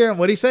can't hear him.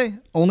 What'd he say?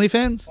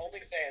 OnlyFans?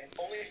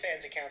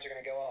 OnlyFans accounts are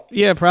going to go up.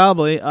 Yeah,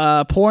 probably.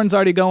 Porn's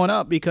already going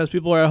up because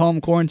people are at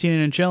home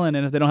quarantining and chilling,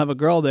 and if they don't have a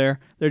girl there,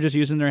 they're just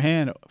using their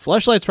hand.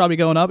 Fleshlight's probably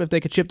going up if they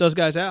could ship those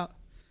guys out.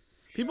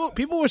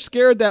 People were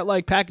scared that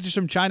like packages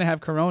from China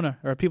have corona,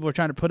 or people were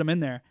trying to put them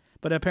in there,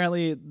 but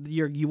apparently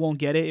you won't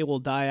get it. It will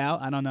die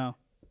out. I don't know,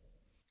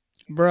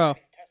 bro.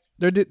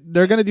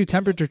 They're gonna do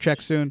temperature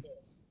checks soon.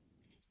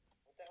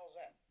 What the hell is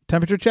that?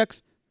 Temperature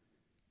checks?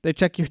 They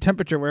check your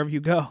temperature wherever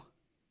you go.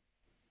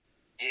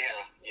 Yeah.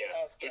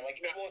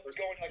 Like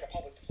going to like a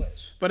public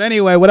place. But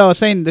anyway, what I was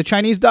saying, the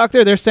Chinese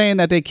doctor, they're saying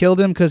that they killed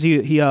him because he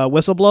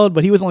whistleblowed,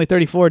 but he was only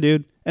 34,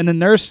 dude. And the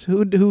nurse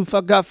who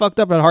got fucked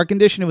up with a heart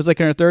condition, it was like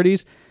in her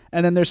 30s.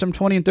 And then there's some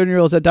 20 and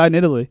 30-year-olds that died in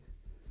Italy.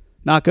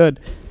 Not good.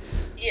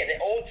 Yeah,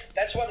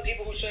 that's why the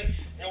people who say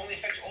it only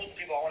affects old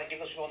people, I want to give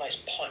those people a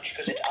nice punch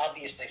because it's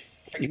obvious they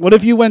freaking... What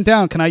if you went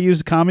down? Can I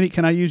use comedy?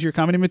 Can I use your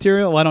comedy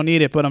material? Well, I don't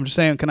need it, but I'm just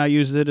saying, can I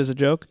use it as a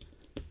joke?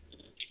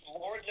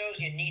 Lord knows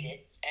you need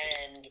it,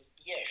 and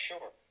yeah, sure,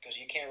 because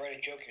you can't write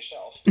a joke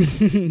yourself.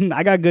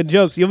 I got good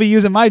jokes. You'll be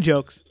using my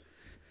jokes.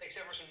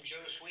 Except for some Joe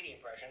Sweeney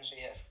impressions,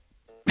 yeah.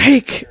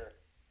 Make.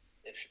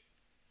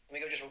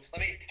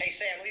 Hey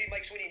Sam, let me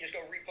Mike Sweeney and just go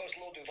repost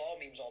little Duval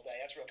memes all day.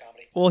 That's real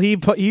comedy. Well,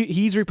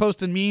 he's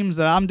reposting memes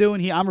that I'm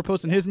doing. I'm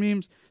reposting his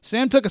memes.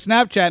 Sam took a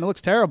Snapchat and it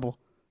looks terrible.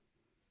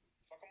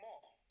 Fuck them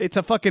all. It's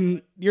a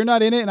fucking, you're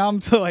not in it and I'm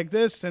like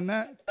this and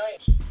that.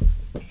 Nice.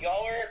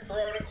 Y'all are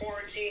Corona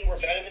quarantine. We're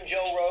better than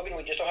Joe Rogan.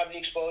 We just don't have the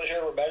exposure.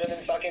 We're better than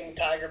fucking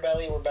Tiger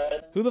Belly. We're better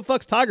than... Who the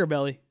fuck's Tiger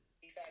Belly?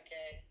 Fat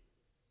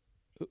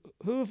K.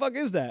 Who the fuck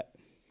is that?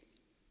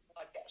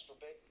 Podcast for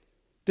big.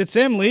 Did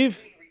Sam leave?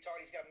 Retard,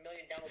 he's got 1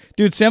 million downloads.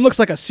 Dude, Sam looks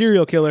like a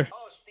serial killer.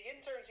 Oh, it's the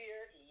intern's here.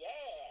 Yeah.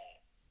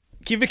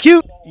 Keep it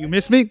cute. You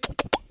miss me?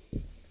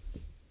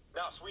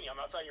 No, Sweeney, I'm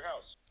outside your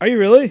house. Are you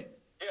really?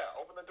 Yeah,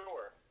 open the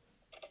door.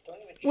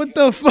 What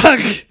the fuck?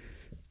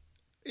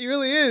 He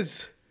really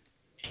is.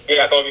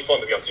 Yeah, I thought it'd be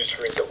fun to be on 2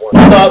 screens at once.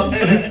 Up. I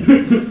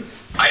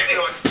didn't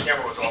know the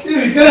camera was off.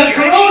 Dude, he's gonna have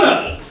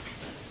Corona.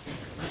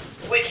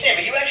 Wait, Sam,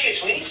 are you actually at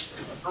Sweeney's?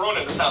 Corona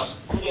in this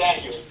house. Let me get out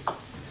of here. I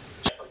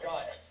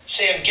forgot.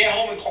 Sam, get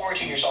home and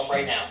quarantine yourself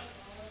right now.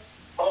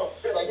 Oh,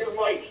 shit, I get a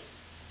mic.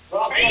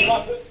 Rob,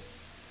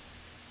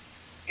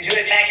 He's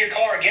gonna attack your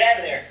car. Get out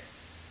of there.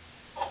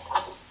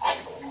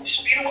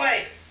 Speed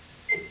away.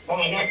 Oh,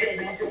 not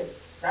good, not good.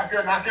 Not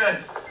good, not good.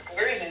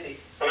 Where is he?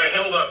 Okay,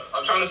 hold up.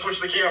 I'm trying to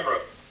switch the camera.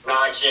 Nah,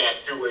 I can't.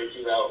 Too late.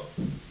 He's out.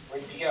 Where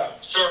did he go?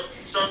 Start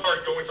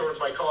going towards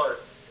my car.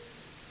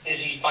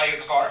 Is he by your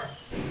car?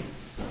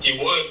 He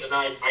was, and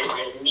I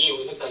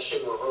immediately hit that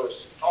shit in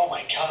reverse. Oh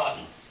my god.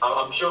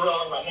 I'm pure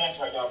out of my hands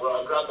right now,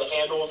 bro. I grabbed the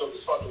handles of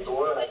his fucking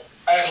door, and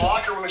As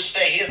Locker would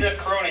say, he doesn't have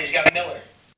Corona, he's got Miller.